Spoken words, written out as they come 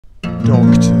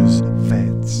Doctors,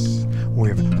 vets,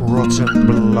 with rotten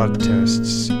blood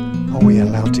tests. Are we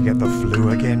allowed to get the flu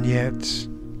again yet?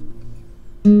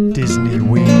 Disney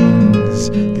wins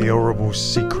the horrible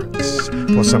secrets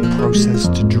for some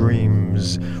processed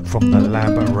dreams from the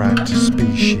lab rat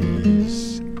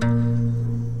species.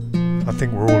 I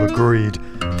think we're all agreed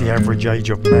the average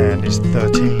age of man is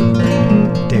 13.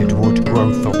 Deadwood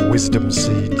growth of wisdom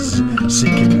seeds,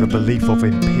 seeking the belief of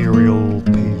imperial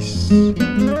peace.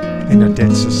 In a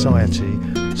dead society,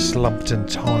 slumped and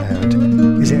tired,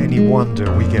 is it any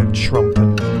wonder we get Trump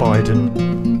and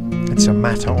Biden? It's a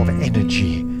matter of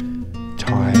energy,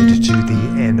 tied to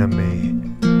the enemy.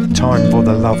 Time for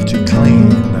the love to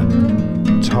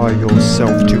clean. Tie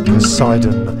yourself to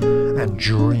Poseidon and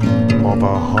dream of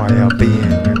a higher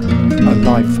being, a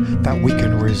life that we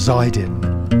can reside in.